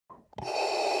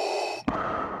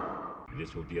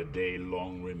This will be a day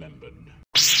long remembered.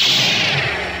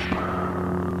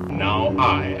 Now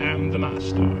I am the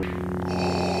master.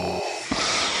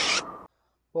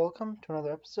 Welcome to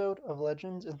another episode of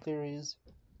Legends and Theories.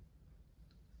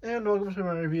 And welcome to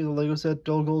my review of the Lego set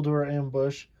Dol Guldur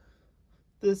Ambush.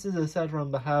 This is a set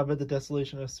from The Hobbit, The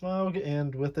Desolation of Smaug,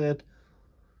 and with it,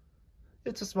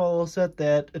 it's a small little set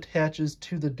that attaches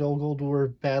to the Dol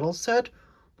Guldur battle set,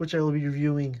 which I will be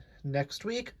reviewing next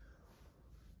week.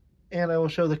 And I will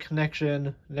show the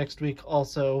connection next week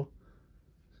also.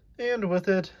 And with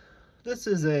it, this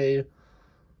is a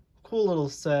cool little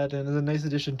set and is a nice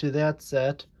addition to that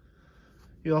set.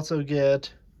 You also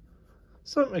get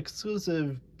some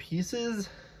exclusive pieces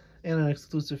and an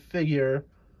exclusive figure.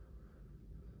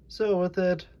 So with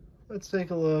it, let's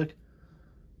take a look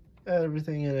at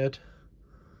everything in it.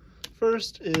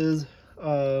 First is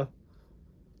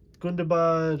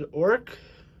Gundabad Orc,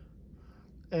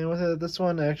 and with it, this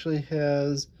one actually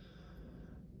has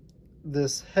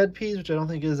this headpiece, which I don't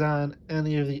think is on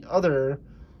any of the other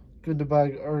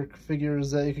Gundabad Orc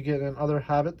figures that you could get in other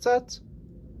Hobbit sets.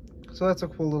 So that's a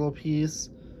cool little piece.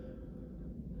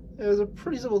 It was a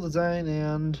pretty simple design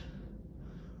and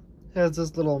has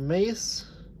this little mace.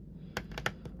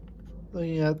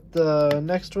 Looking at the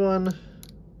next one,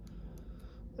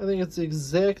 I think it's the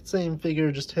exact same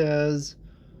figure, just has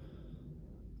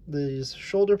these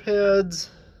shoulder pads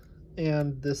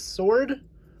and this sword.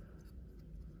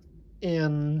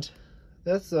 And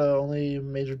that's the only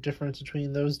major difference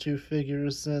between those two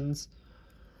figures, since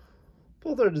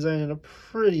both are designed in a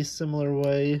pretty similar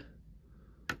way.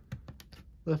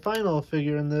 The final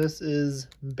figure in this is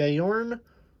Beorn,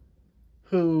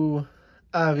 who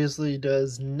obviously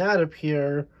does not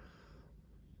appear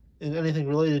in anything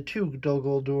related to Dol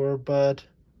Guldur, but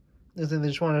I think they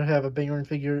just wanted to have a Beorn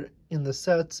figure in the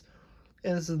sets,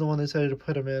 and this is the one they decided to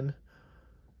put him in.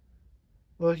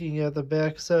 Looking at the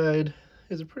back side,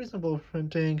 it's a pretty simple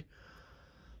printing,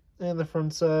 and the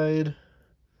front side,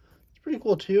 it's pretty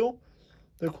cool too.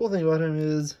 The cool thing about him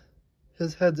is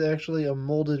his head's actually a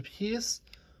molded piece,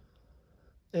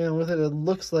 and with it, it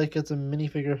looks like it's a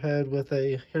minifigure head with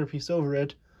a hairpiece over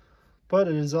it, but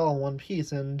it is all one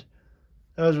piece, and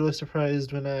I was really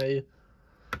surprised when I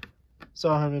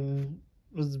saw him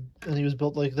and he was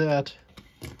built like that.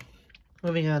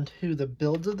 Moving on to the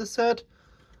builds of the set,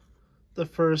 the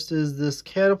first is this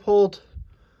catapult,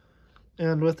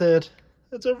 and with it,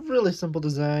 it's a really simple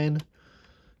design.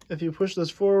 If you push this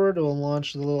forward, it will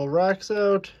launch the little rocks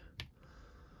out,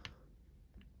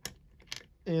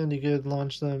 and you could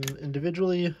launch them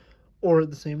individually or at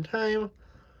the same time.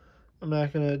 I'm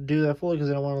not going to do that fully because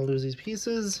I don't want to lose these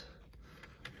pieces.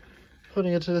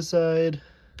 Putting it to the side,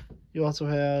 you also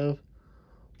have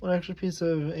one extra piece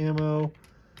of ammo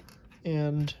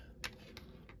and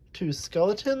two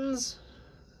skeletons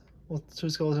with two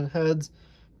skeleton heads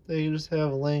that you just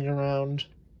have laying around.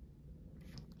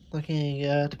 Looking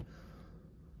at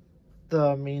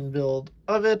the main build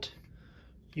of it,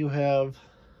 you have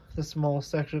the small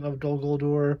section of Dol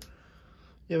Guldur.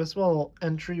 You have a small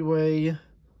entryway,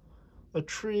 a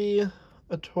tree,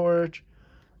 a torch,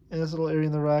 and this little area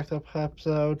in the rock that pops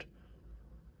out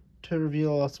to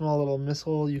reveal a small little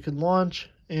missile you could launch,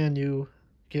 and you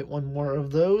get one more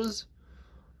of those.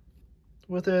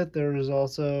 With it, there is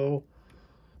also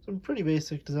some pretty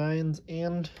basic designs,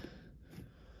 and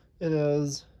it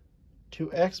has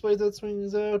two axe blades that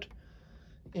swings out,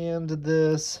 and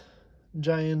this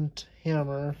giant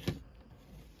hammer.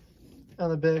 On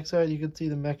the back side, you can see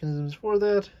the mechanisms for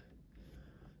that.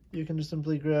 You can just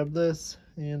simply grab this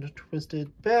and twist it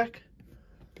back,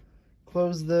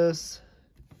 close this,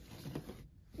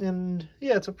 and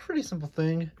yeah, it's a pretty simple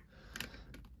thing.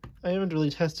 I haven't really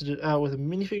tested it out with a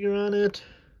minifigure on it,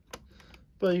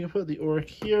 but you can put the orc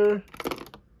here,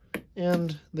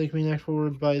 and they can be knocked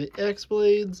forward by the axe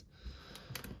blades,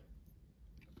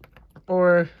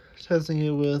 or testing it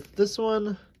with this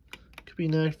one, could be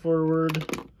knocked forward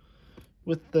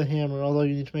with the hammer, although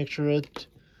you need to make sure it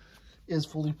is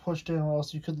fully pushed in or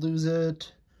else you could lose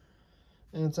it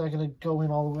and it's not going to go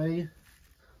in all the way.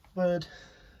 But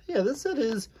yeah, this set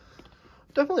is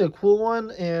definitely a cool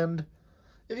one, and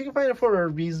if you can find it for a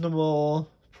reasonable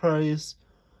price,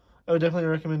 I would definitely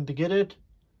recommend to get it.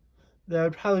 That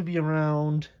would probably be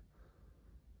around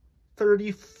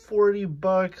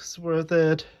 $30-40 worth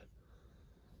it,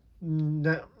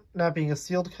 not being a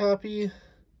sealed copy.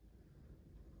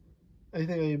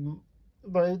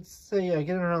 But I'd say, yeah,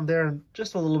 get it around there and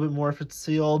just a little bit more if it's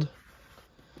sealed.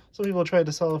 Some people tried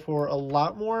to sell it for a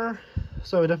lot more,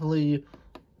 so I definitely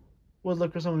would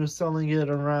look for someone who's selling it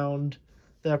around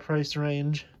that price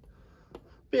range.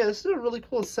 But yeah, this is a really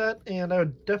cool set, and I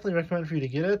would definitely recommend for you to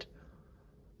get it.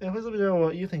 And please let me know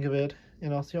what you think of it,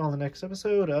 and I'll see you on the next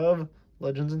episode of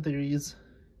Legends and Theories.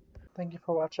 Thank you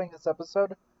for watching this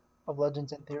episode of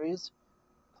Legends and Theories.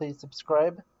 Please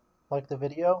subscribe, like the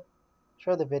video,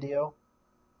 share the video,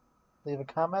 leave a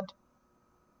comment,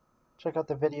 check out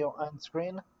the video on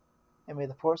screen, and may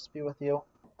the Force be with you.